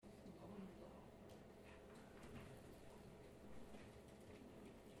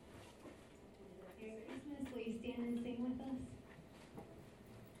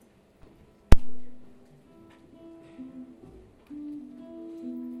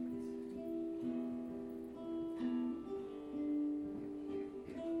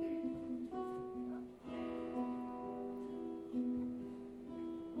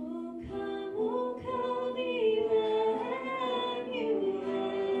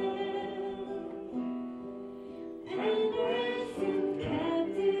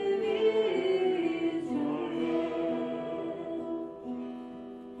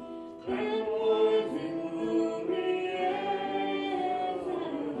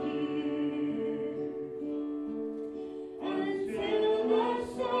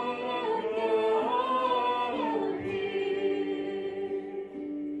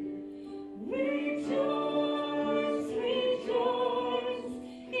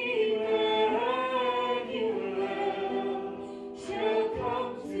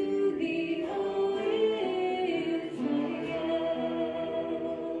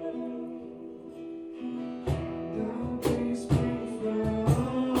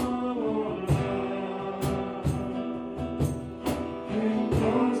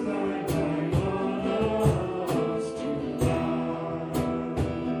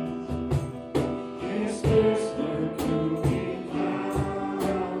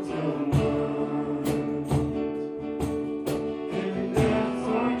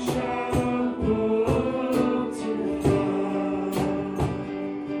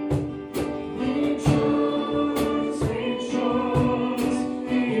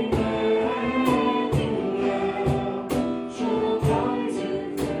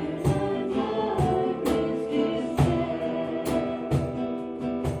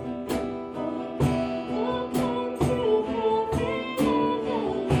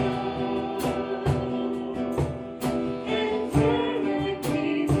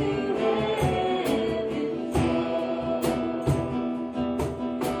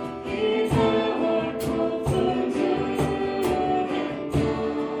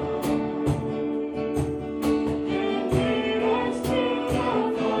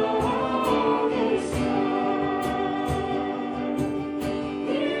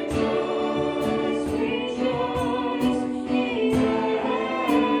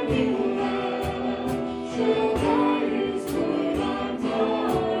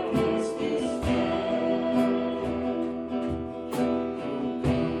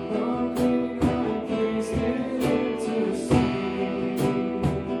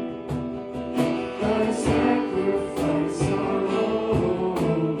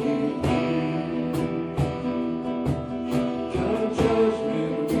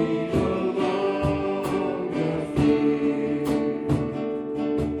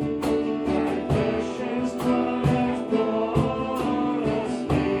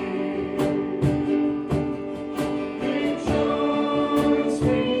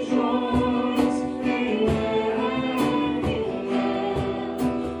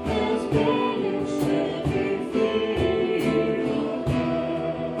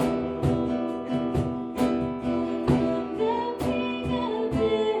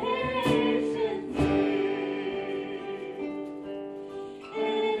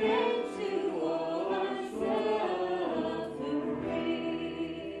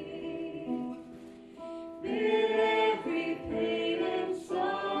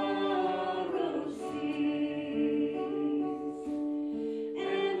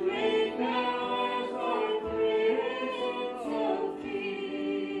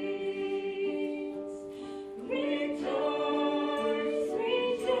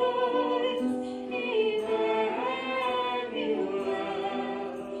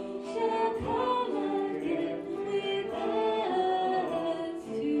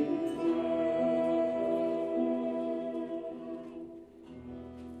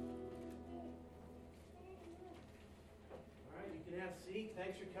Zeke,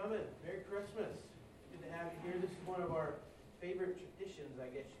 thanks for coming. Merry Christmas. Good to have you here. This is one of our favorite traditions, I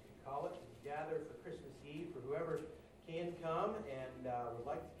guess you could call it. We gather for Christmas Eve for whoever can come and would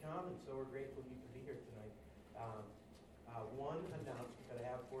like to come, and so we're grateful you can be here tonight. One announcement that I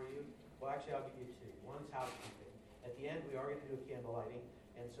have for you. Well, actually, I'll give you two. One's housekeeping. At the end, we are going to do a candle lighting,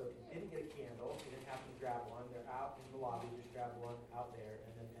 and so if you didn't get a candle, you didn't happen to grab one, they're out in the lobby. Just grab one out there,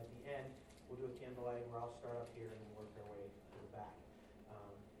 and then at the end, we'll do a candle lighting where I'll start up here and then work our way to the back.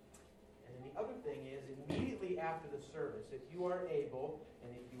 And then the other thing is, immediately after the service, if you are able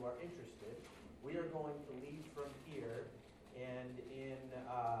and if you are interested, we are going to leave from here, and in,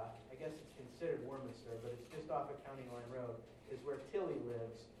 I guess it's considered Warminster, but it's just off of County Line Road, is where Tilly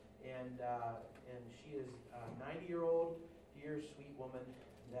lives. And she is a 90-year-old, dear, sweet woman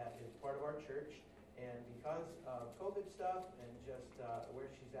that is part of our church. And because of COVID stuff and just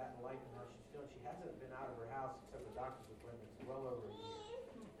where she's at in life and how she's doing, she hasn't been out of her house except for doctor's appointments in well over a year.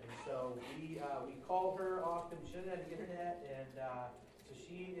 And so we call her often. She doesn't have the internet, and so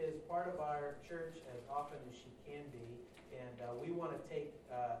she is part of our church as often as she can be. And we want to take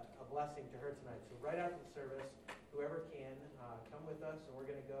a blessing to her tonight. So right after the service, whoever can, come with us, and we're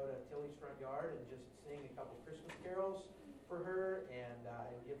going to go to Tilly's front yard and just sing a couple Christmas carols for her and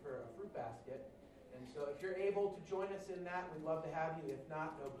give her a fruit basket. And so if you're able to join us in that, we'd love to have you. If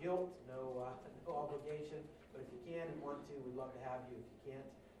not, no guilt, no obligation. But if you can and want to, we'd love to have you. If you can't,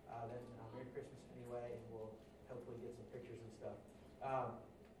 then Merry Christmas anyway, and we'll hopefully get some pictures and stuff.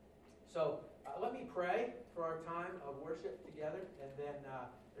 So let me pray for our time of worship together, and then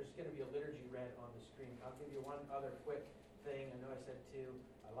there's going to be a liturgy read on the screen. I'll give you one other quick thing. I know I said two.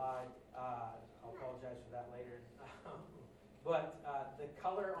 I lied. I'll apologize for that later. But the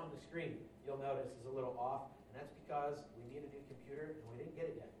color on the screen, you'll notice, is a little off, and that's because we need a new computer, and we didn't get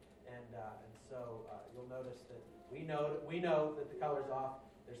it yet. And so you'll notice that we know that the color's off.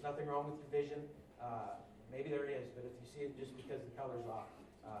 There's nothing wrong with your vision. Maybe there is, but if you see it just because the color's off,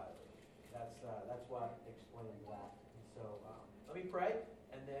 that's what explains that. And so let me pray,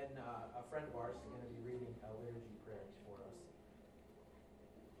 and then a friend of ours is going to be reading a liturgy prayers for us.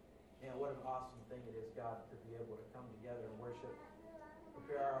 Man, what an awesome thing it is, God, to be able to come together and worship,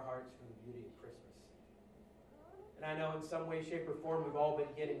 prepare our hearts for the beauty of Christmas. And I know in some way, shape, or form, we've all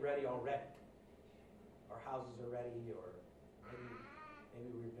been getting ready already. Our houses are ready, or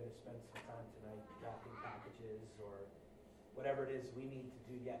maybe we're going to spend some time tonight wrapping packages, or whatever it is we need to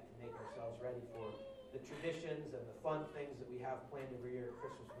do yet to make ourselves ready for the traditions and the fun things that we have planned every year at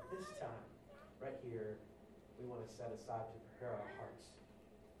Christmas. But this time, right here, we want to set aside to prepare our hearts.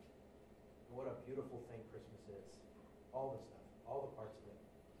 And what a beautiful thing Christmas is. All the stuff, all the parts of it.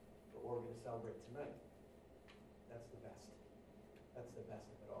 But what we're going to celebrate tonight, that's the best. That's the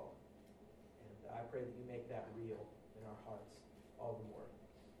best of it all. And I pray that you make that real in our hearts all the more.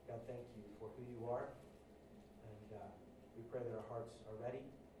 God, thank you for who you are. And we pray that our hearts are ready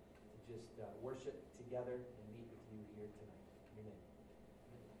to just worship together and meet with you here tonight. In your name.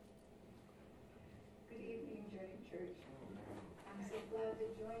 Good evening, Journey Church. I'm so glad to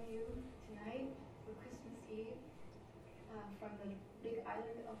join you tonight for Christmas Eve from the big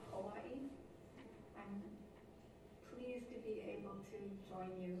island of Hawaii. I'm pleased to be able to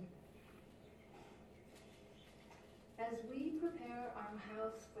join you. As we prepare our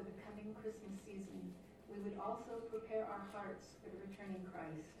house for the coming Christmas season, we would also prepare our hearts for the returning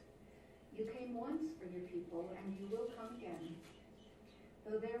Christ. You came once for your people, and you will come again.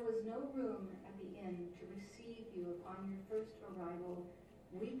 Though there was no room at the inn to receive you upon your first arrival,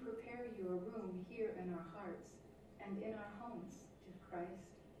 we prepare you a room here in our hearts and in our homes to Christ.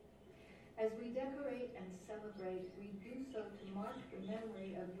 As we decorate and celebrate, we do so to mark the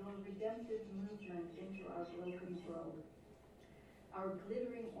memory of your redemptive movement into our broken world. Our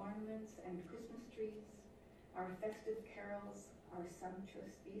glittering ornaments and Christmas trees, our festive carols, our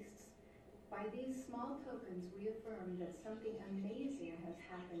sumptuous feasts, by these small tokens, we affirm that something amazing has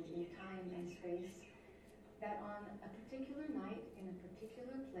happened in time and space, that on a particular night in a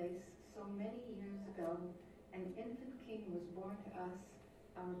particular place so many years ago, an infant king was born to us,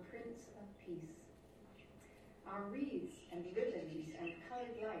 our Prince of Peace. Our wreaths and ribbons and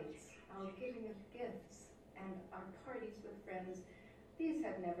colored lights, our giving of gifts, and our parties with friends, these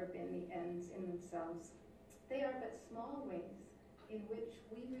have never been the ends in themselves. They are but small ways in which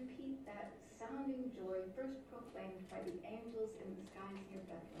we repeat that sounding joy first proclaimed by the angels in the skies near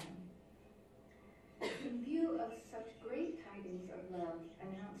Bethlehem. In view of such great tidings of love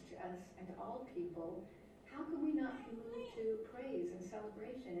announced to us and to all people, how can we not be moved to praise and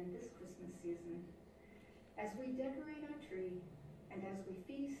celebration in this Christmas season? As we decorate our tree, and as we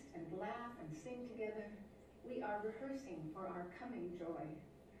feast and laugh and sing together, We are rehearsing for our coming joy.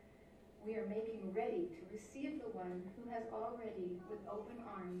 We are making ready to receive the one who has already, with open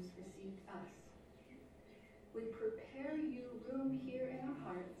arms, received us. We prepare you room here in our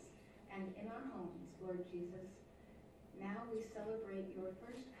hearts and in our homes, Lord Jesus. Now we celebrate your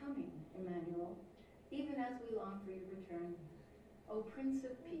first coming, Emmanuel, even as we long for your return. O Prince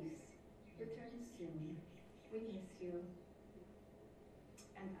of Peace, return soon. We miss you.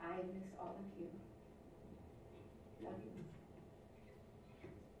 And I miss all of you. Love you.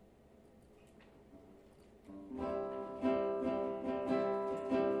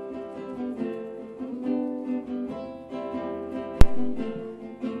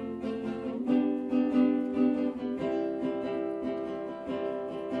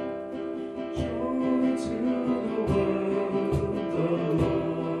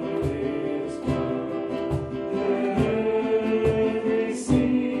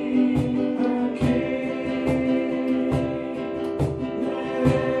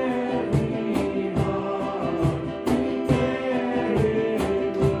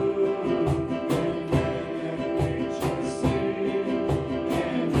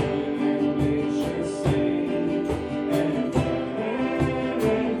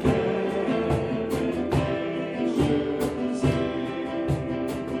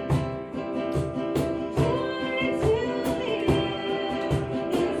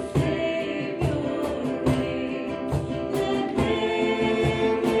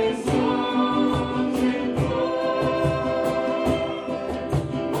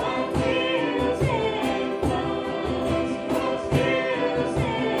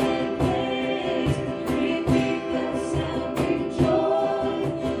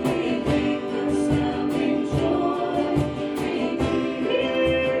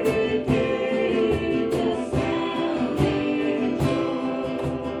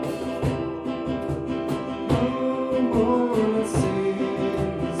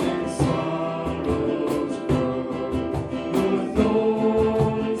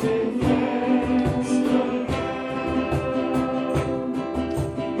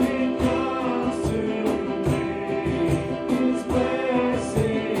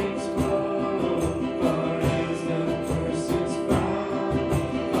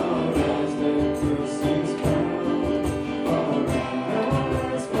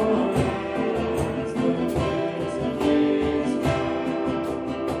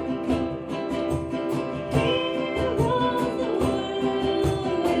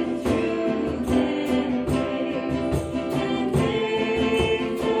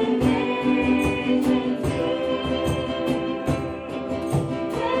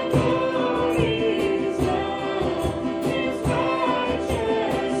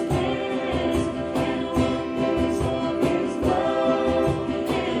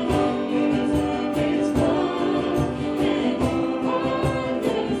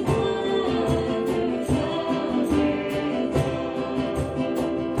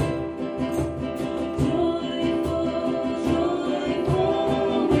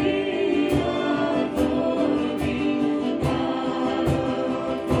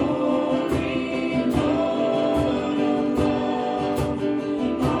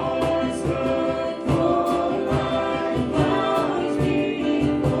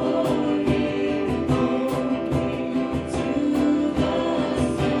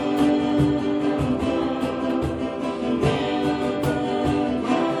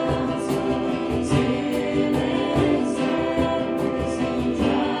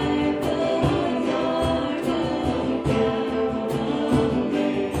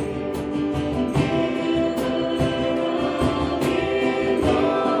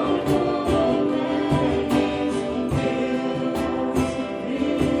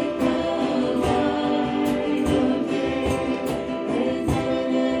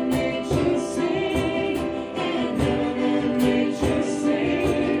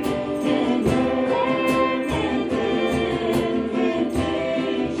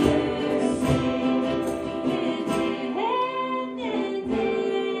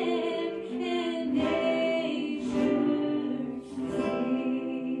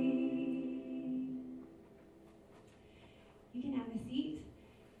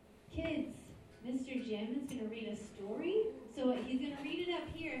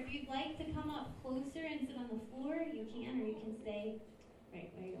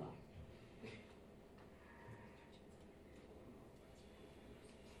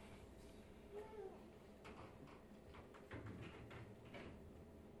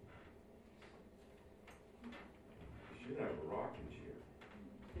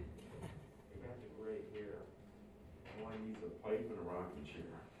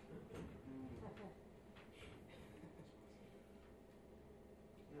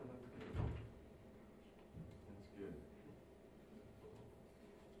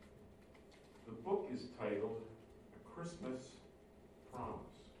 is titled A Christmas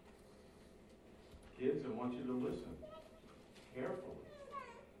Promise. Kids, I want you to listen carefully,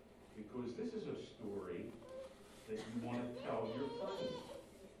 because this is a story that you want to tell your friends.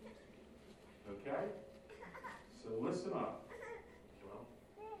 Okay? So listen up. Well,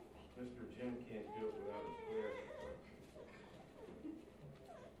 Mr. Jim can't do it without his glasses.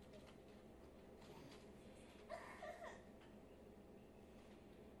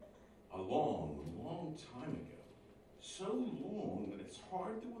 A long, long time ago, so long that it's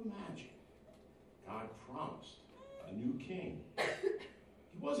hard to imagine, God promised a new king.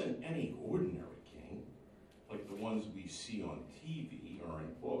 He wasn't any ordinary king, like the ones we see on TV or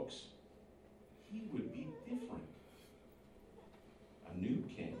in books. He would be different. A new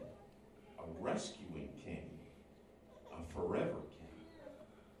king, a rescuing king, a forever king.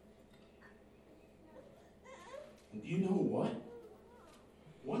 And do you know what?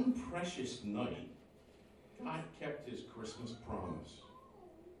 One precious night, God kept his Christmas promise.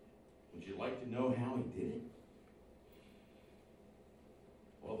 Would you like to know how he did it?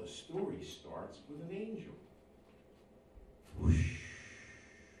 Well, the story starts with an angel. Whoosh.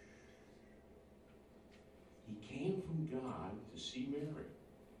 He came from God to see Mary.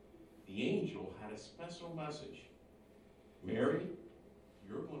 The angel had a special message. Mary,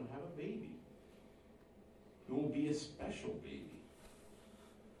 you're going to have a baby. It will be a special baby.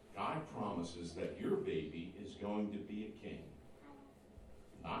 God promises that your baby is going to be a king.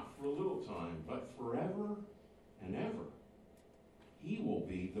 Not for a little time, but forever and ever. He will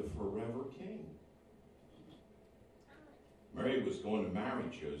be the forever king. Mary was going to marry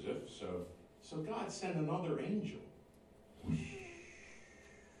Joseph, so God sent another angel. He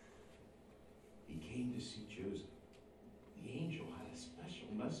came to see Joseph. The angel had a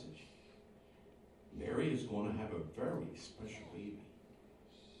special message. Mary is going to have a very special baby.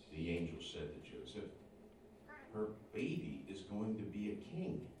 The angel said to Joseph, her baby is going to be a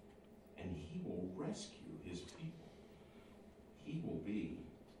king, and he will rescue his people. He will be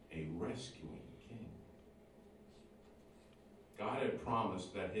a rescuing king. God had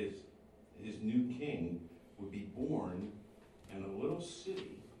promised that his new king would be born in a little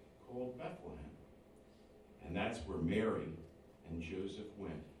city called Bethlehem. And that's where Mary and Joseph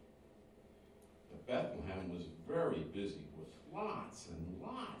went. But Bethlehem was very busy with lots and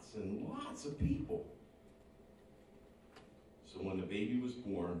lots and lots of people. So when the baby was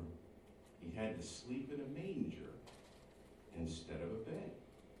born, he had to sleep in a manger instead of a bed.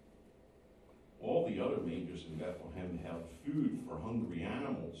 All the other mangers in Bethlehem held food for hungry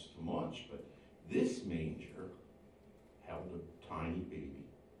animals to munch, but this manger held a tiny baby.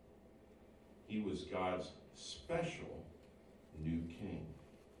 He was God's special new king.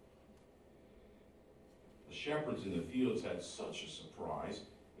 The shepherds in the fields had such a surprise.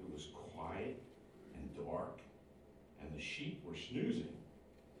 It was quiet and dark, and the sheep were snoozing,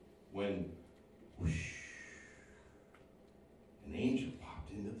 when whoosh, an angel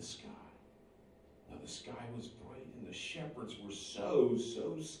popped into the sky. Now the sky was bright, and the shepherds were so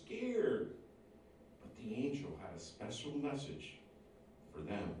scared. But the angel had a special message for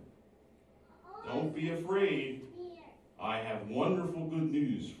them. Don't be afraid. I have wonderful good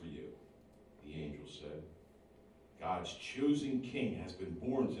news for you, the angel said. God's chosen king has been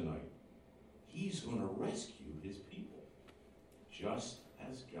born tonight. He's going to rescue his people, just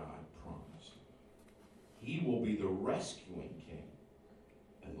as God promised. He will be the rescuing king.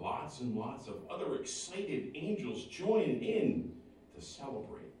 And lots of other excited angels join in to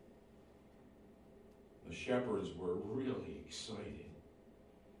celebrate. The shepherds were really excited.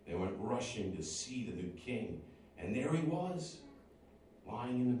 They went rushing to see the new king. And there he was,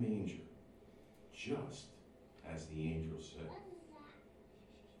 lying in a manger, just as the angel said.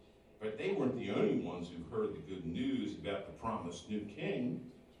 But they weren't the only ones who heard the good news about the promised new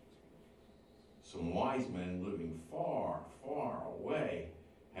king. Some wise men living far away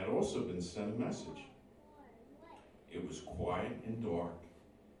had also been sent a message. It was quiet and dark,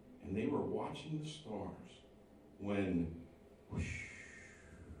 and they were watching the stars when whoosh,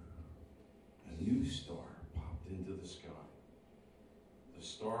 a new star popped into the sky. The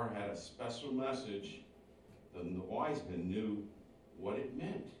star had a special message, and the wise men knew what it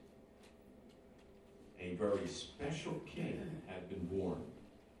meant. A very special king had been born,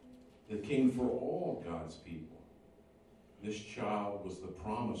 the king for all God's people. This child was the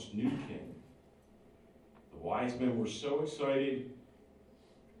promised new king. The wise men were so excited,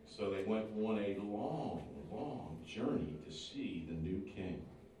 so they went on a long journey to see the new king.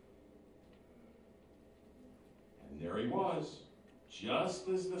 And there he was, just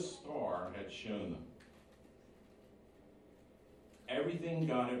as the star had shown them. Everything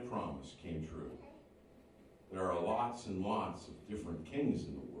God had promised came true. There are lots and lots of different kings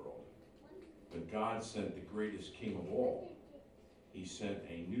in the world, but God sent the greatest king of all. He sent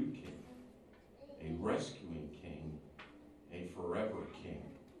a new king, a rescuing king, a forever king.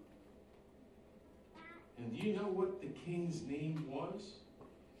 And do you know what the king's name was?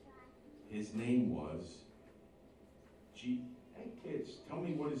 His name was Hey kids, tell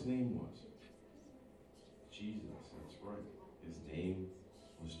me what his name was. Jesus, that's right. His name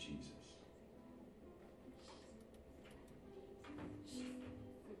was Jesus.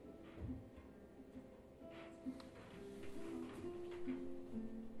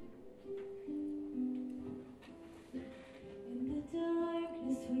 In the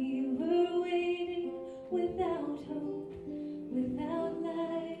darkness we were waiting, without hope, without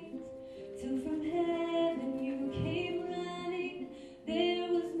light, till from heaven you came running.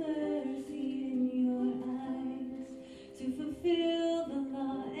 There was mercy in your eyes to fulfill the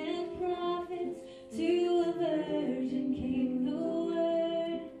law and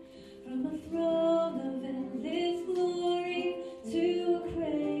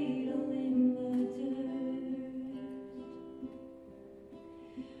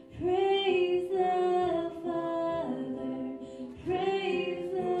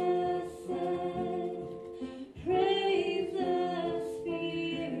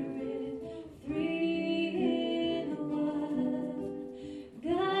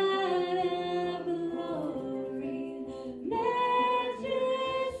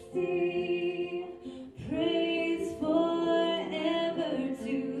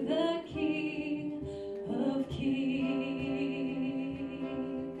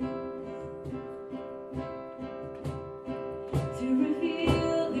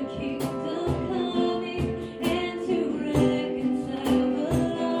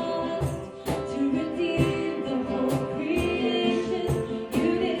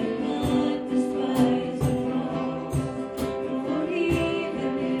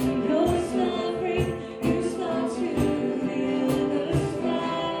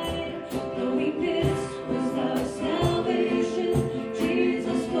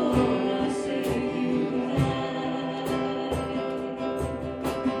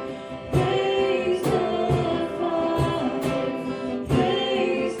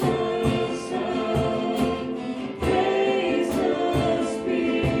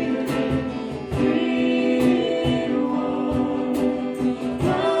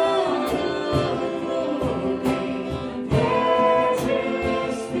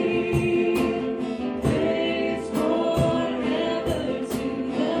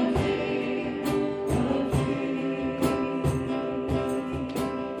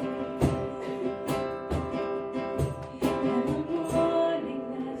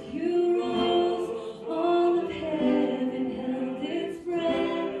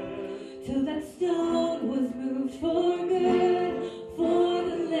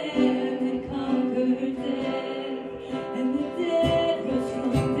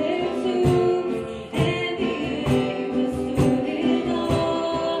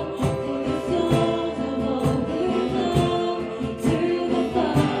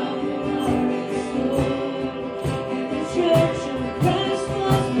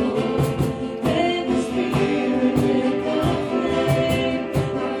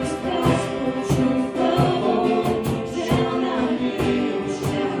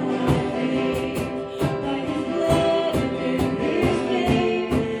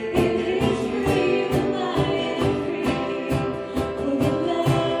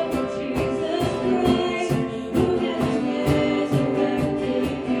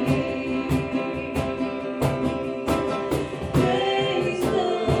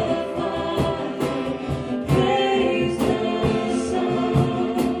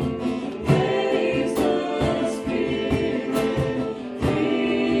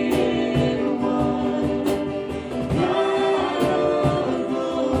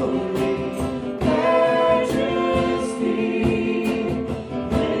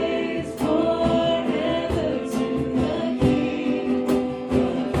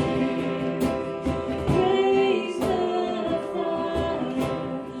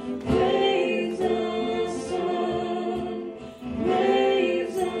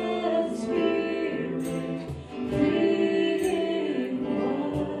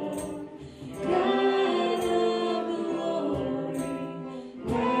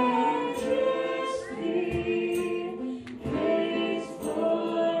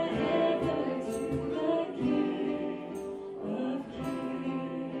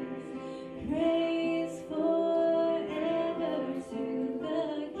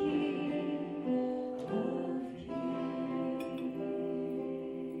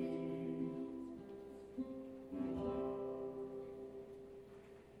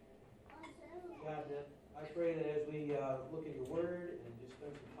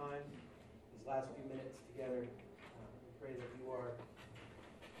time, these last few minutes together. We pray that you're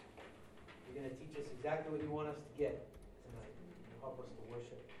going to teach us exactly what you want us to get tonight. Help us to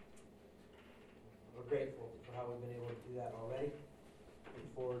worship. We're grateful for how we've been able to do that already.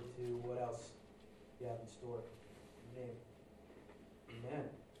 Look forward to what else you have in store. Amen. Amen.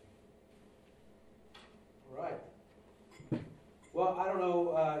 All right. Well, I don't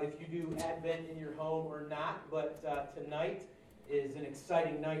know if you do Advent in your home or not, but tonight is an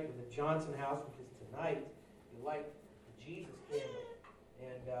exciting night for the Johnson house because tonight we light the Jesus candle.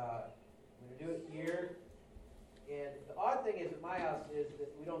 And I'm going to do it here. And the odd thing is at my house is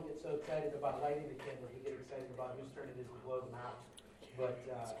that we don't get so excited about lighting the candles. We get excited about whose turn it is to blow them out. But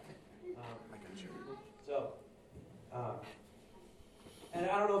and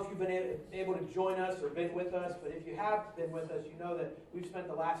I don't know if you've been able to join us or been with us, but if you have been with us, you know that we've spent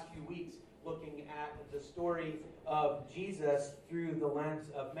the last few weeks looking at the story of Jesus through the lens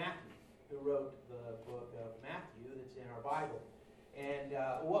of Matthew, who wrote the book of Matthew that's in our Bible. And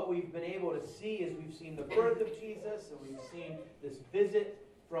what we've been able to see is we've seen the birth of Jesus, and we've seen this visit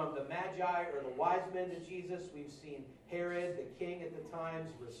from the Magi or the wise men to Jesus. We've seen Herod, the king at the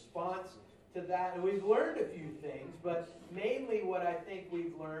time's response to that. And we've learned a few things, but mainly what I think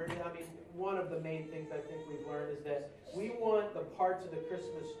we've learned, one of the main things I think we've learned is that we want the parts of the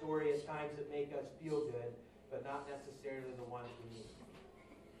Christmas story at times that make us feel good, but not necessarily the ones we need.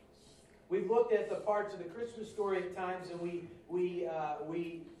 We've looked at the parts of the Christmas story at times, and we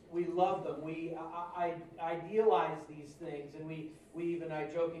love them. We idealize these things, and we even, I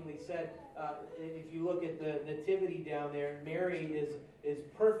jokingly said, if you look at the nativity down there, Mary is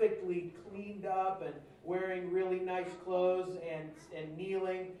perfectly cleaned up and wearing really nice clothes and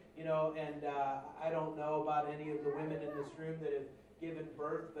kneeling, and I don't know about any of the women in this room that have given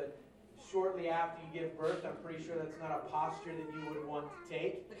birth, but shortly after you give birth, I'm pretty sure that's not a posture that you would want to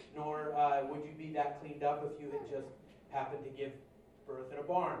take, nor would you be that cleaned up if you had just happened to give birth in a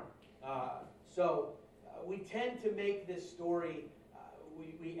barn. So we tend to make this story,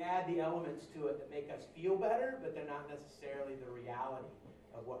 we add the elements to it that make us feel better, but they're not necessarily the reality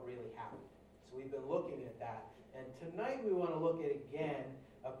of what really happened. So we've been looking at that. And tonight we want to look at, again,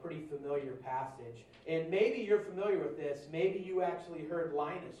 a pretty familiar passage. And maybe you're familiar with this. Maybe you actually heard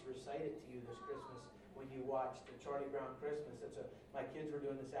Linus recite it to you this Christmas when you watched the Charlie Brown Christmas. My kids were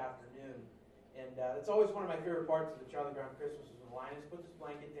doing this afternoon. And it's always one of my favorite parts of the Charlie Brown Christmas is when Linus puts his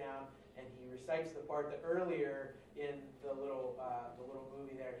blanket down and he recites the part that earlier in the little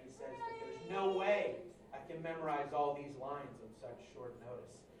movie there, he says that there's no way I can memorize all these lines on such short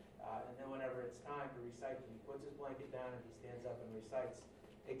notice. And then whenever it's time to recite them, he puts his blanket down and he stands up and recites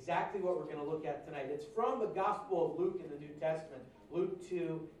exactly what we're going to look at tonight. It's from the Gospel of Luke in the New Testament, Luke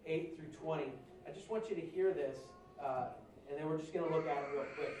 2, 8 through 20. I just want you to hear this, and then we're just going to look at it real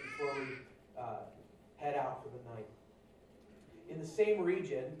quick before we head out for the night. In the same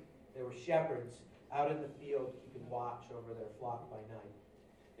region, there were shepherds out in the field keeping watch over their flock by night.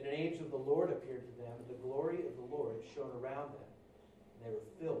 And an angel of the Lord appeared to them, and the glory of the Lord shone around them, and they were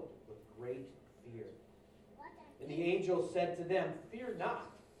filled with great fear. And the angel said to them, "Fear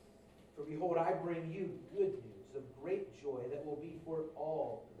not, for behold, I bring you good news of great joy that will be for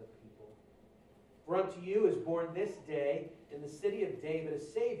all the people. For unto you is born this day in the city of David a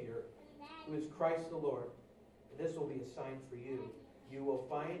Savior, who is Christ the Lord. And this will be a sign for you. You will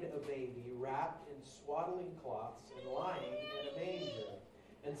find a baby wrapped in swaddling cloths and lying in a manger."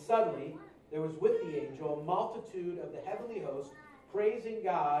 And suddenly there was with the angel a multitude of the heavenly host, praising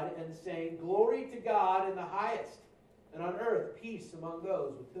God and saying, "Glory to God in the highest, and on earth peace among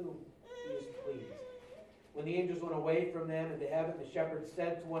those with whom he is pleased." When the angels went away from them into heaven, the shepherds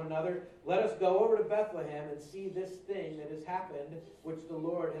said to one another, "Let us go over to Bethlehem and see this thing that has happened, which the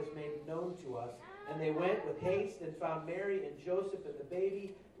Lord has made known to us." And they went with haste and found Mary and Joseph and the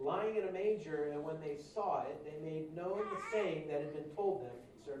baby lying in a manger. And when they saw it, they made known the saying that had been told them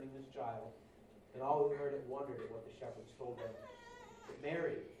concerning this child. And all who heard it wondered at what the shepherds told them. But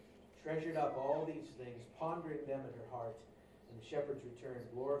Mary treasured up all these things, pondering them in her heart. And the shepherds returned,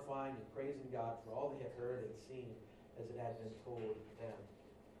 glorifying and praising God for all they had heard and seen as it had been told them.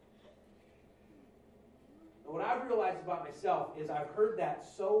 And what I've realized about myself is I've heard that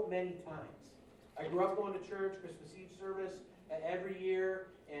so many times. I grew up going to church, Christmas Eve service every year,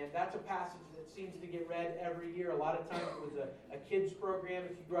 and that's a passage that seems to get read every year. A lot of times it was a kids program.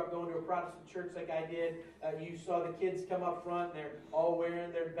 If you grew up going to a Protestant church like I did, you saw the kids come up front, and they're all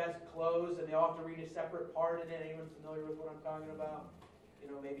wearing their best clothes, and they all have to read a separate part in it. Anyone familiar with what I'm talking about?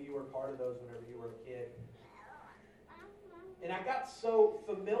 Maybe you were part of those whenever you were a kid. And I got so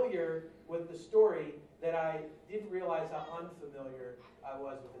familiar with the story that I didn't realize how unfamiliar I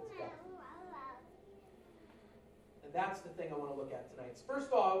was with its death. And that's the thing I want to look at tonight. First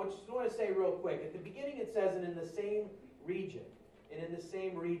of all, I just want to say real quick, at the beginning it says, and in the same region. And in the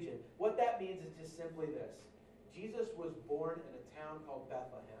same region. What that means is just simply this. Jesus was born in a town called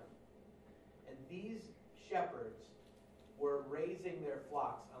Bethlehem. And these shepherds were raising their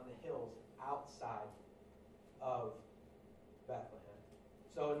flocks on the hills outside of Bethlehem.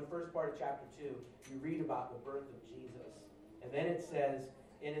 So in the first part of chapter 2, you read about the birth of Jesus. And then it says,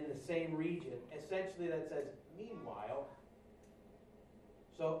 and in the same region, essentially that says, meanwhile.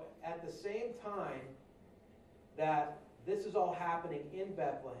 So at the same time that this is all happening in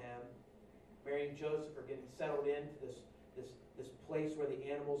Bethlehem, Mary and Joseph are getting settled into this place where the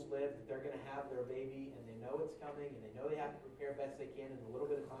animals live, that they're going to have their baby, and they know it's coming, and they know they have to prepare best they can in the little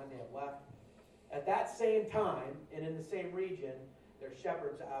bit of time they have left. At that same time, and in the same region, there's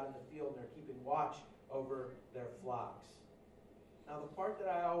shepherds out in the field, and they're keeping watch over their flocks. Now, the part that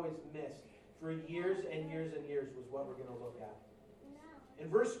I always missed for years and years and years was what we're going to look at. In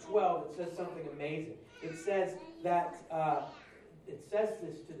verse 12, it says something amazing. It says that, it says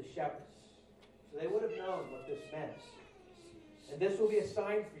this to the shepherds. So they would have known what this meant. And this will be a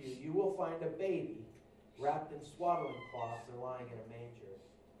sign for you. You will find a baby wrapped in swaddling cloths and lying in a manger.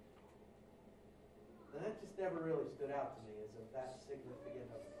 And that just never really stood out to me as that significant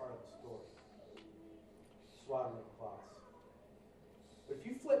of a part of the story. Swaddling cloths. But if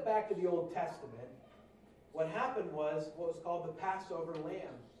you flip back to the Old Testament, what happened was what was called the Passover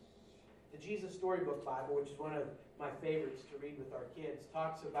lamb. The Jesus Storybook Bible, which is one of my favorites to read with our kids,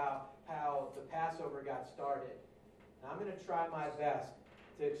 talks about how the Passover got started. Now, I'm going to try my best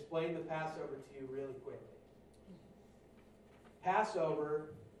to explain the Passover to you really quickly.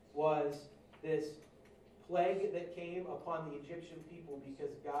 Passover was this plague that came upon the Egyptian people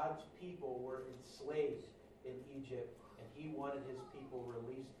because God's people were enslaved in Egypt, and he wanted his people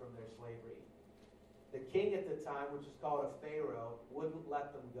released from their slavery. The king at the time, which is called a Pharaoh, wouldn't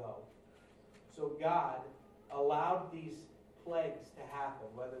let them go. So God allowed these plagues to happen,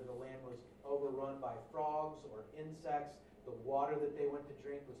 whether the land was overrun by frogs or insects, the water that they went to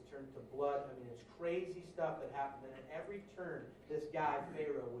drink was turned to blood. I mean, it's crazy stuff that happened. And at every turn, this guy,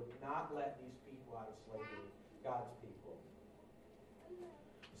 Pharaoh, would not let these people out of slavery, God's people.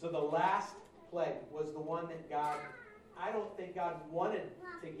 So the last plague was the one that I don't think God wanted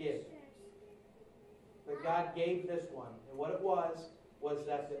to give. But God gave this one. And what it was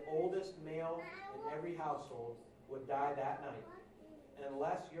that the oldest male in every household would die that night,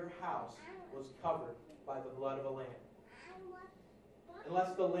 unless your house was covered by the blood of a lamb.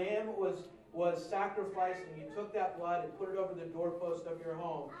 Unless the lamb was sacrificed and you took that blood and put it over the doorpost of your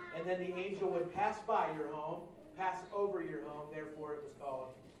home, and then the angel would pass by your home, pass over your home, therefore it was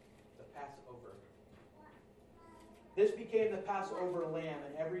called the Passover. This became the Passover lamb,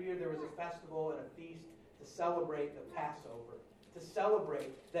 and every year there was a festival and a feast to celebrate the Passover, to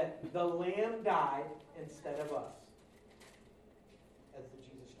celebrate that the lamb died instead of us, as the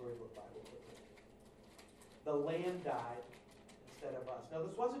Jesus Storybook Bible puts it. The lamb died instead of us. Now,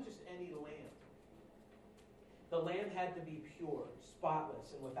 this wasn't just any lamb. The lamb had to be pure,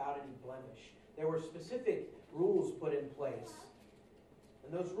 spotless, and without any blemish. There were specific rules put in place,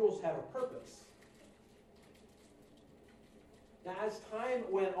 and those rules have a purpose. Now, as time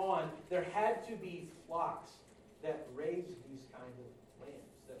went on, there had to be flocks that raised these kinds of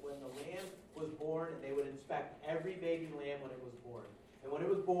lambs. That when the lamb was born, and they would inspect every baby lamb when it was born. And when it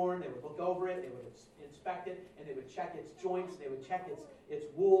was born, they would look over it, they would inspect it, and they would check its joints, they would check its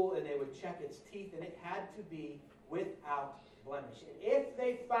wool, and they would check its teeth, and it had to be without blemish. And if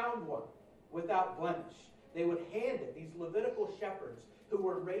they found one without blemish, they would hand it, these Levitical shepherds who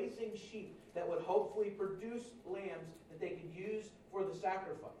were raising sheep that would hopefully produce lambs that they could use for the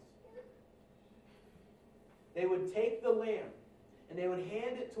sacrifice. They would take the lamb, and they would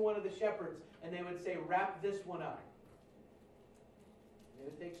hand it to one of the shepherds, and they would say, wrap this one up. They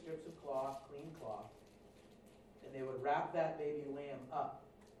would take strips of cloth, clean cloth, and they would wrap that baby lamb up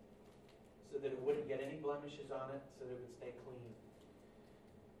so that it wouldn't get any blemishes on it, so that it would stay clean.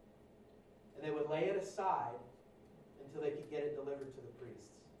 And they would lay it aside until they could get it delivered to the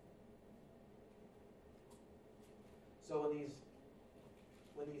priests. So when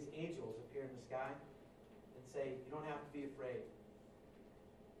these angels appear in the sky and say, you don't have to be afraid,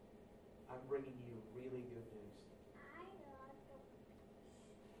 I'm bringing you really good news.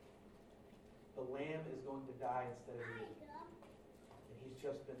 The lamb is going to die instead of you. And he's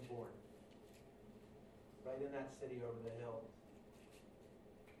just been born. Right in that city over the hill.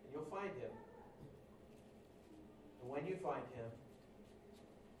 And you'll find him. And when you find him,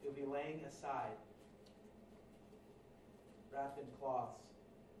 he'll be laying aside, wrapped in cloths.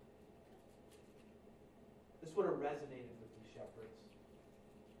 This would have resonated with these shepherds.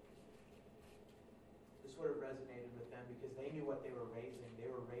 This would have resonated with them because they knew what they were raising.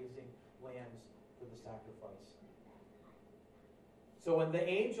 They were raising lambs for the sacrifice. So when the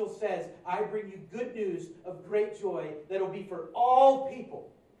angel says, I bring you good news of great joy that will be for all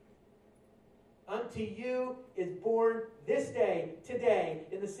people. Unto you is born this day, today,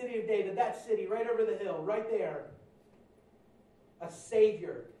 in the city of David, that city right over the hill, right there, a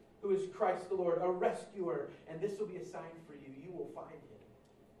Savior who is Christ the Lord, a rescuer. And this will be a sign for you. You will find him.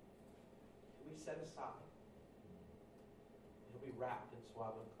 He'll be set aside. He'll be wrapped in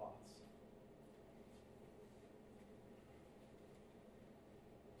swaddling cloths.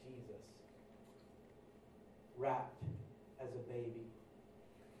 Jesus, wrapped as a baby.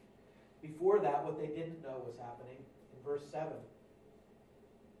 Before that, what they didn't know was happening. In verse 7,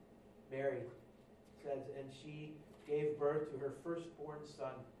 Mary says, and she gave birth to her firstborn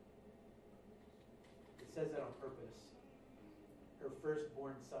son. It says that on purpose. Her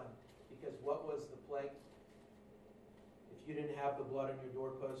firstborn son. Because what was the plague? If you didn't have the blood on your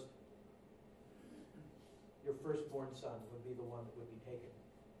doorpost, your firstborn son would be the one that would be taken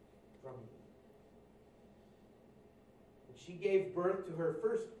from you. And she gave birth to her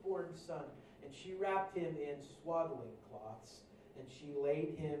firstborn son, and she wrapped him in swaddling cloths, and she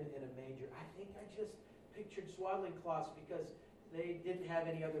laid him in a manger. I think I just pictured swaddling cloths because they didn't have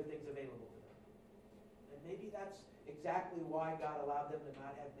any other things available to them. And maybe that's exactly why God allowed them to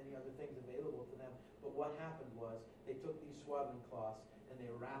not have many other things available to them. But what happened was they took these swaddling cloths and they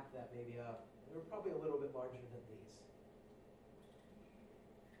wrapped that baby up. They were probably a little bit larger than these.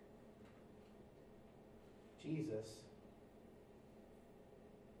 Jesus,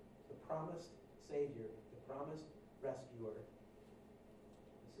 the promised Savior, the promised rescuer.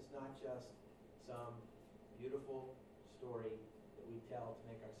 This is not just some beautiful story that we tell to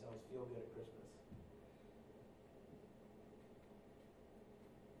make ourselves feel good at Christmas.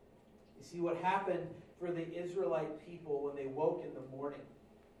 You see what happened for the Israelite people when they woke in the morning.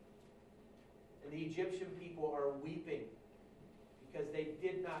 And the Egyptian people are weeping because they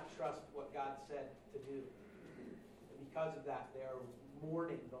did not trust what God said to do. And because of that, they are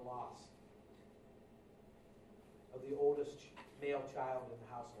mourning the loss of the oldest male child in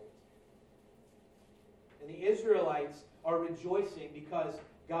the household. And the Israelites are rejoicing because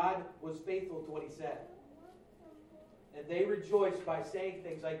God was faithful to what he said. And they rejoice by saying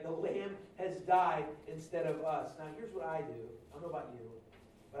things like, the lamb has died instead of us. Now, here's what I do. I don't know about you,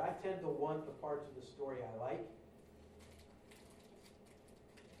 but I tend to want the parts of the story I like.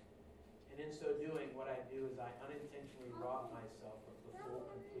 And in so doing, what I do is I unintentionally rob myself of the full,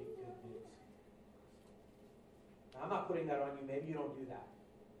 complete good news. Now, I'm not putting that on you. Maybe you don't do that.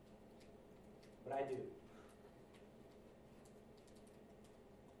 But I do.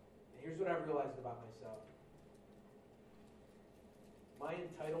 And here's what I've realized about myself. My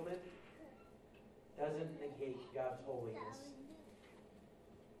entitlement doesn't negate God's holiness.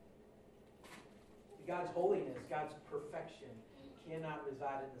 God's holiness, God's perfection, cannot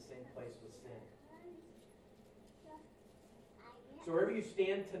reside in the same place with sin. So wherever you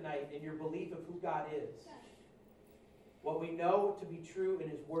stand tonight in your belief of who God is, what we know to be true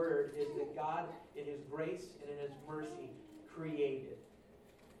in his word is that God, in his grace and in his mercy, created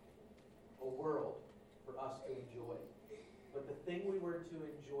a world for us to enjoy. But the thing we were to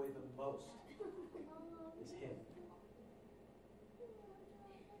enjoy the most is him.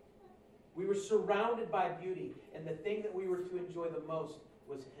 We were surrounded by beauty, and the thing that we were to enjoy the most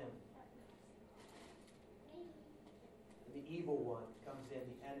was him. And the evil one comes in,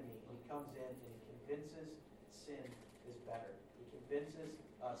 the enemy, he comes in and he convinces sin is better. He convinces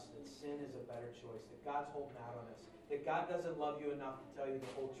us that sin is a better choice, that God's holding out on us, that God doesn't love you enough to tell you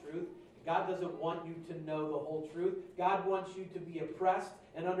the whole truth. God doesn't want you to know the whole truth. God wants you to be oppressed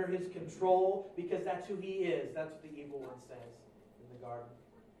and under his control because that's who he is. That's what the evil one says in the garden.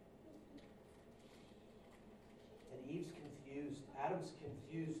 And Eve's confused. Adam's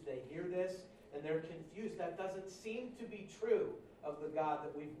confused. They hear this and they're confused. That doesn't seem to be true of the God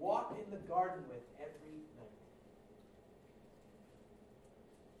that we've walked in the garden with every night.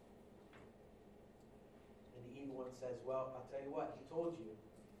 And the evil one says, well, I'll tell you what, he told you.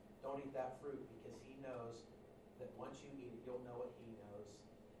 Don't eat that fruit because he knows that once you eat it, you'll know what he knows.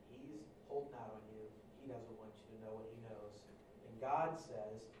 He's holding out on you. He doesn't want you to know what he knows. And God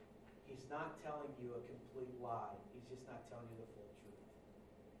says he's not telling you a complete lie. He's just not telling you the full truth.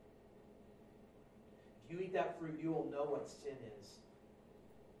 If you eat that fruit, you will know what sin is.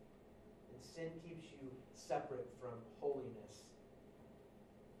 And sin keeps you separate from holiness.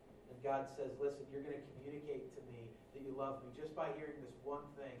 And God says, listen, you're going to communicate to me that you love me just by hearing this one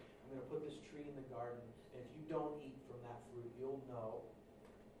thing. I'm going to put this tree in the garden, and if you don't eat from that fruit, you'll know,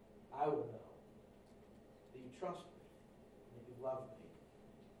 I will know, that you trust me, and that you love me.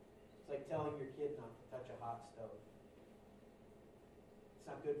 It's like telling your kid not to touch a hot stove. It's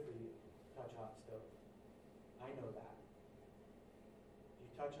not good for you to touch a hot stove. I know that. If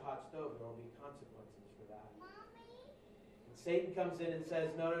you touch a hot stove, there will be consequences for that. And Satan comes in and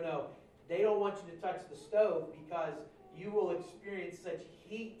says, no, no, no. They don't want you to touch the stove because you will experience such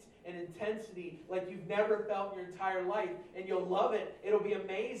heat and intensity like you've never felt in your entire life, and you'll love it. It'll be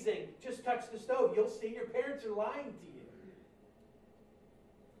amazing. Just touch the stove. You'll see your parents are lying to you.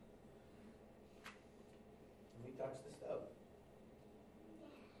 And we touch the stove.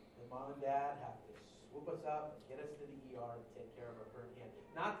 And Mom and Dad have to swoop us up and get us to the ER and take care of our burnt hand.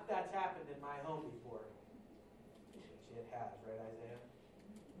 Not that that's happened in my home before. Which it has, right, Isaiah?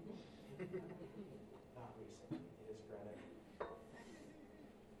 Not recently, to his credit.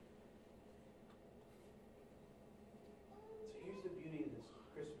 So here's the beauty of this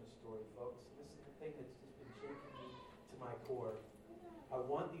Christmas story, folks. And this is the thing that's just been shaking me to my core. I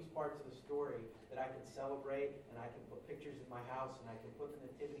want these parts of the story that I can celebrate, and I can put pictures in my house, and I can put the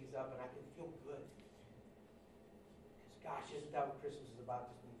nativities up, and I can feel good. Because gosh, isn't that what Christmas is about,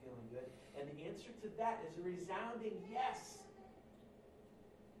 just me feeling good? And the answer to that is a resounding yes.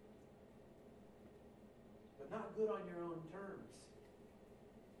 But not good on your own terms.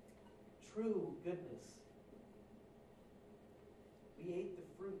 True goodness. We ate the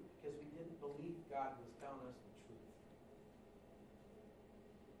fruit because we didn't believe God was telling us the truth.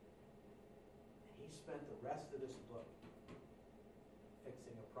 And he spent the rest of this book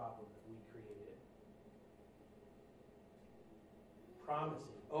fixing a problem that we created. Promising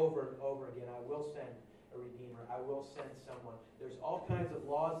over and over again, I will send a redeemer. I will send someone. There's all kinds of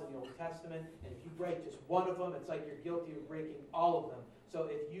laws in the Old Testament, and if you break just one of them, it's like you're guilty of breaking all of them. So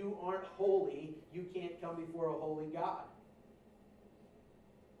if you aren't holy, you can't come before a holy God.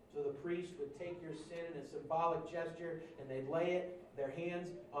 So the priest would take your sin in a symbolic gesture, and they'd lay their hands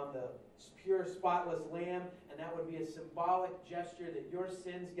on the pure, spotless lamb, and that would be a symbolic gesture that your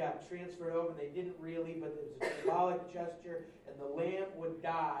sins got transferred over. They didn't really, but it was a symbolic gesture, and the lamb would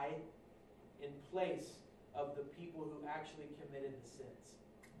die in place of the people who actually committed the sins.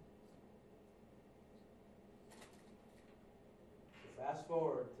 So fast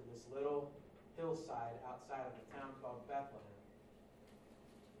forward to this little hillside outside of a town called Bethlehem.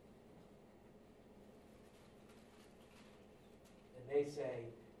 And they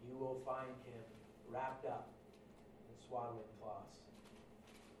say, you will find him wrapped up in swaddling cloths.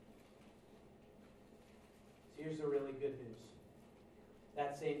 So here's the really good news.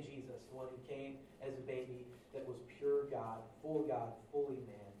 That same Jesus, the one who came as a baby that was pure God, fully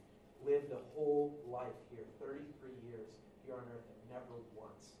man, lived a whole life here, 33 years here on earth, and never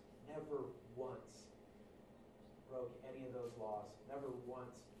once broke any of those laws, never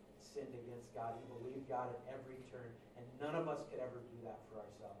once sinned against God. He believed God at every turn, and none of us could ever do that for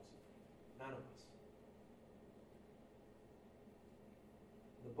ourselves. None of us.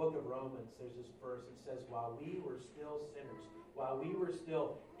 In the book of Romans, there's this verse that says, while we were still sinners, while we were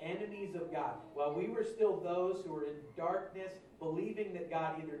still enemies of God, while we were still those who were in darkness, believing that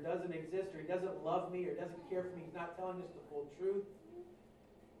God either doesn't exist or he doesn't love me or doesn't care for me, he's not telling us the full truth,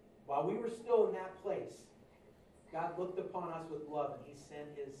 while we were still in that place, God looked upon us with love and he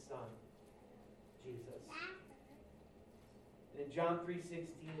sent his son, Jesus. And in John 3:16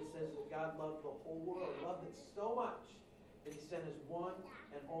 it says that God loved the whole world, loved it so much that he sent his one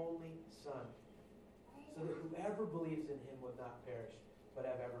and only son, so that whoever believes in him would not perish, but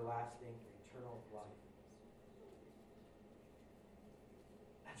have everlasting, eternal life.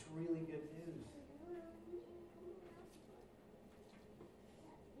 That's really good news.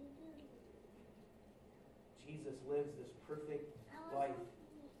 Jesus lives this perfect life,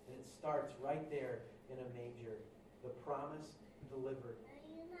 and it starts right there in a manger. The promise delivered.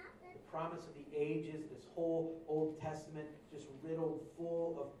 The promise of the ages, this whole Old Testament just riddled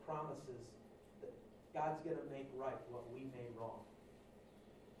full of promises that God's going to make right what we made wrong.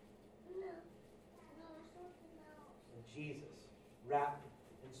 And Jesus, wrapped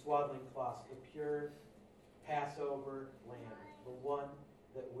in swaddling cloths, the pure Passover lamb, the one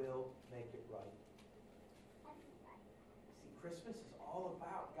that will make it right. See, Christmas is all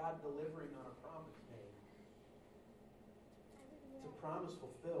about God delivering on a promise made. It's a promise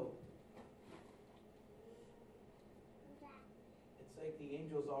fulfilled. It's like the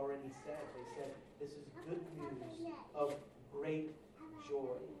angels already said. They said, this is good news of great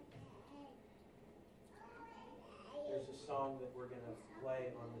joy. there's a song that we're going to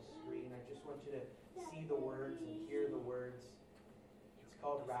play on the screen. I just want you to see the words and hear the words. It's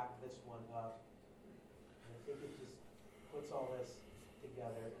called Wrap This One Up. And I think it just puts all this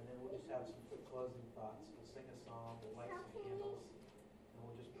together. And then we'll just have some quick closing thoughts. We'll sing a song, we'll light some candles, and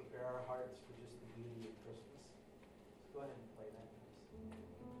we'll just prepare our hearts for just the beauty of Christmas. So go ahead and play that, guys.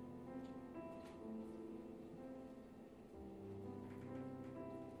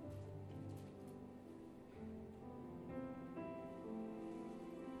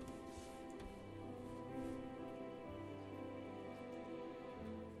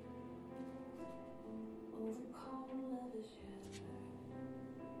 Over call of a shepherd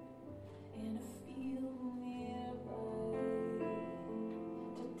in a field nearby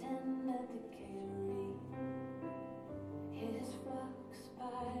to tend and to carry his flocks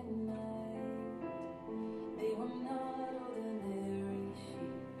by night. They were not ordinary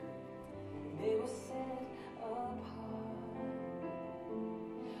sheep, they were set apart,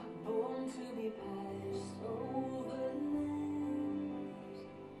 born to be passed over lambs.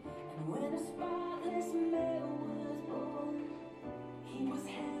 And when a spotless male was born, he was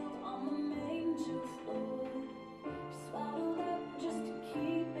held on the manger floor, swaddled up just to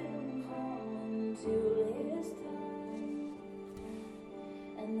keep him calm until his time.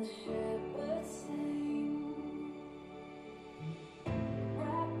 And the shepherd sang,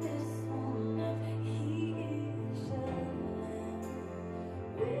 wrap this one up, he is a lamb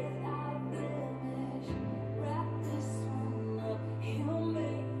without blemish. Wrap this one up, he'll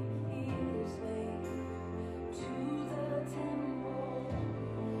make his way to the temple.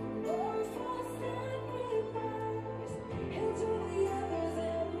 Born for sacrifice, he'll join the others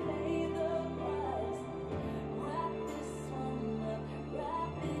and pay the price. Wrap this one up,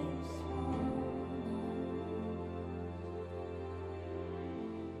 wrap this one up.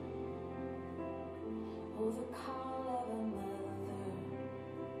 Oh, the call of a mother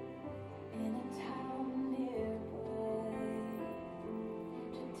in a town nearby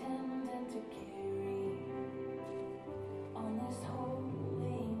to tend and to carry on this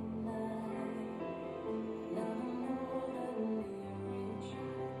holy night. Not an ordinary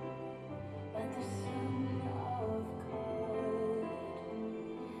child, but the Son of God,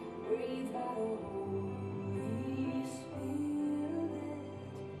 breathed by the Holy Spirit.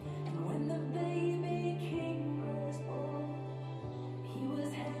 And when the baby King was born, he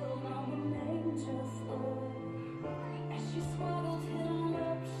was held on the manger floor. As she swaddled him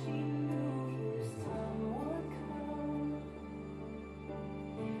up, she knew his time would come.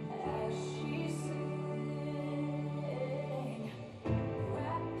 As she sang,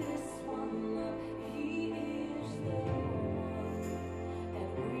 wrap this one up, he is the one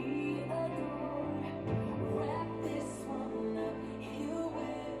that we adore. Wrap this one up, he'll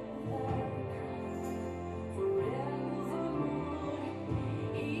wear our crown forevermore.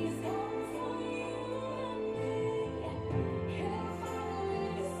 He's come for you and me. He'll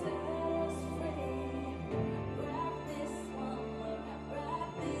finally set us free. Wrap this one up, wrap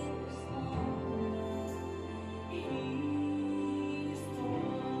this one up. He's the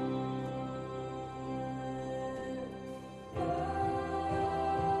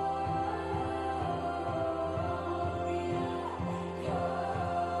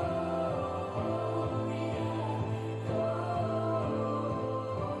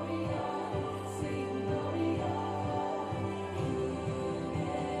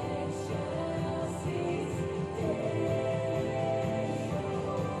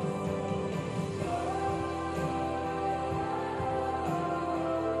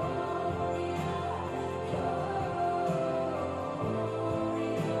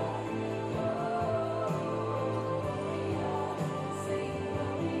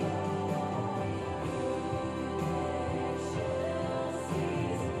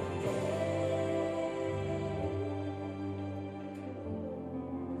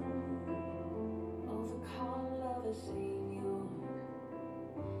Oh, the call of a Savior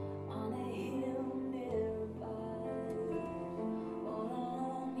on a hill nearby. All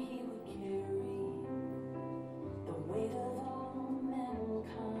along he would carry the weight of all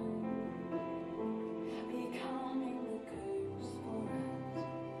mankind, becoming the curse for us.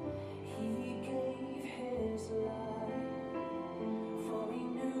 He gave his life, for he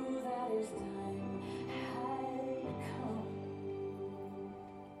knew that his time had come.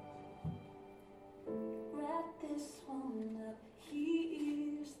 Wrap this one up, he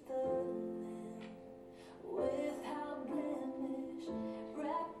is the Lamb without blemish.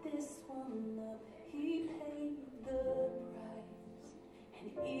 Wrap this one up, he paid the price, and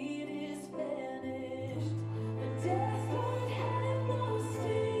it is finished. But death would have no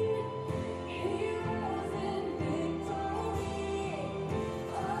sting. He rose in victory.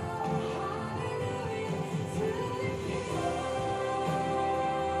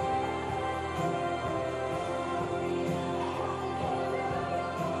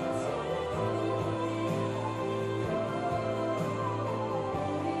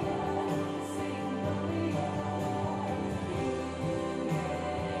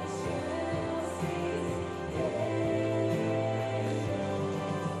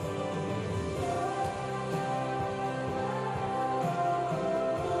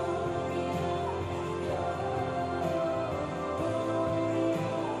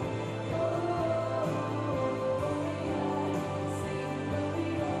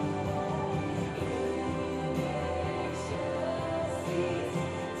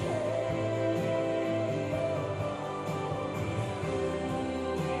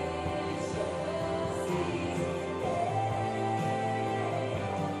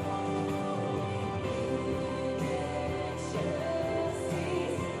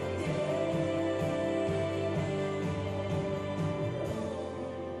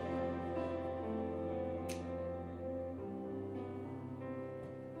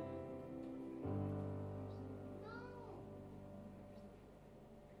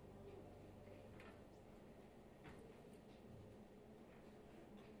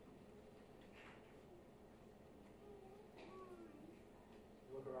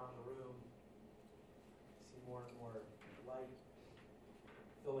 around the room. I see more and more light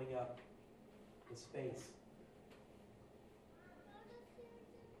filling up the space.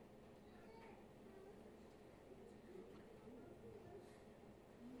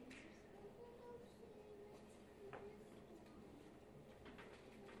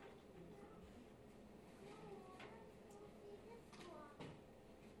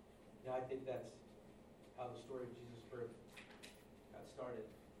 Yeah, I think that's how the story of Jesus' birth got started.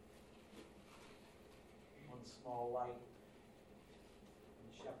 One small light, and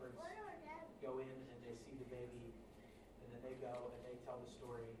the shepherds go in and they see the baby, and then they go and they tell the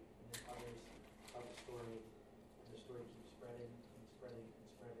story, and then others tell the story, and the story keeps spreading and spreading and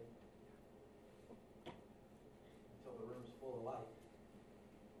spreading until the room's full of light.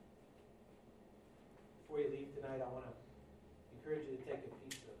 Before you leave tonight, I want to encourage you to take a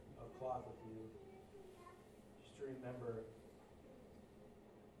piece of cloth with you, just to remember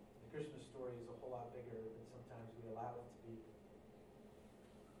the Christmas story is a whole lot bigger than sometimes we allow it to be.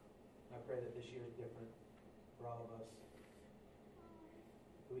 I pray that this year is different for all of us,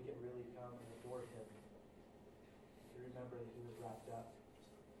 that we can really come and adore Him, to remember that He was wrapped up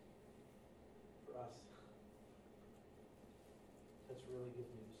for us. That's really good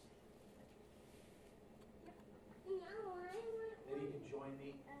news. Maybe you can join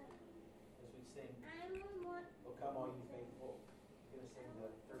me as we sing, "Oh Come All You Faithful." I'm going to sing the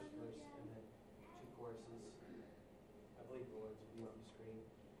first verse and then 2 choruses. I believe the words will be on the screen.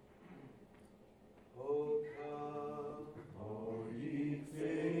 Oh come, All ye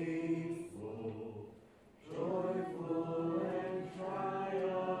faithful, joyful and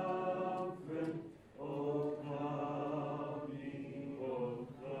triumphant, O come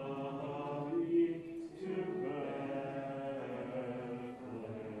ye to Bethlehem.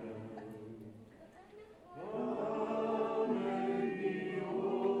 Come and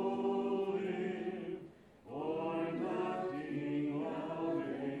behold Him, born the King of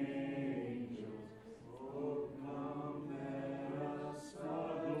angels. Oh, come let us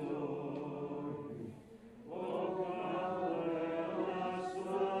adore Him. Oh, come let us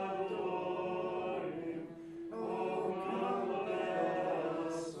adore Him. Oh, come let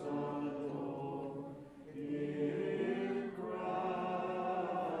us adore in Christ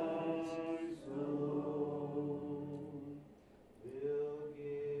alone. We'll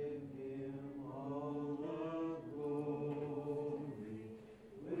give Him all the glory.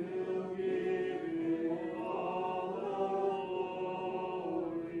 We'll give Him all the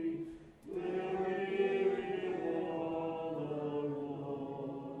glory. We'll give Him all the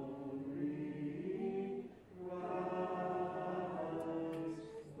glory. Christ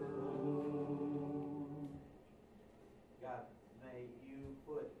the Lord. God, may you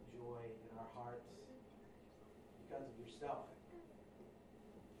put joy in our hearts because of yourself.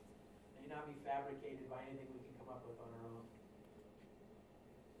 May you not be fabricated by anything we can come up with on our own.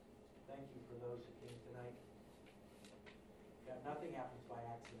 Thank you for those who came tonight. God, nothing happens by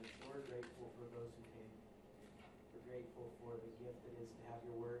accident, so we're grateful for those who came. We're grateful for the gift it is to have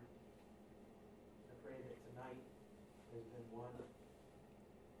your word. I pray that tonight has been one,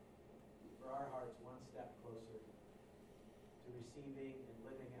 for our hearts, one step closer to receiving and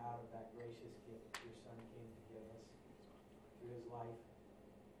living out of that gracious gift your Son came to give us through His life,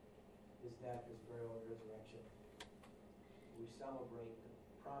 His death, His burial, and resurrection. We celebrate the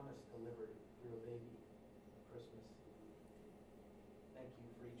promise delivered through a baby on Christmas. Thank you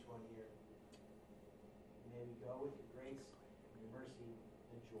for each one here. May we go with your grace and your mercy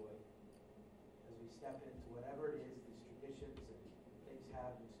and joy as we step into whatever it is these traditions and things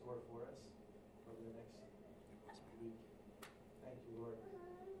have in store for us over the next week. Thank you, Lord.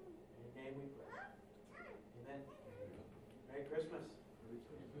 In your name we pray. Amen. Merry Christmas.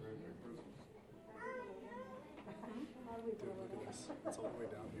 Dude, look at this. It's all the way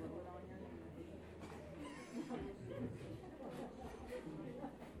down here.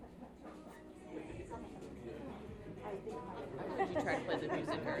 Did you try to play the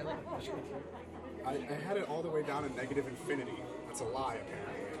music early? I had it all the way down in negative infinity. That's a lie,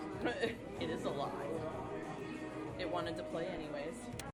 apparently. It is a lie. It wanted to play anyways.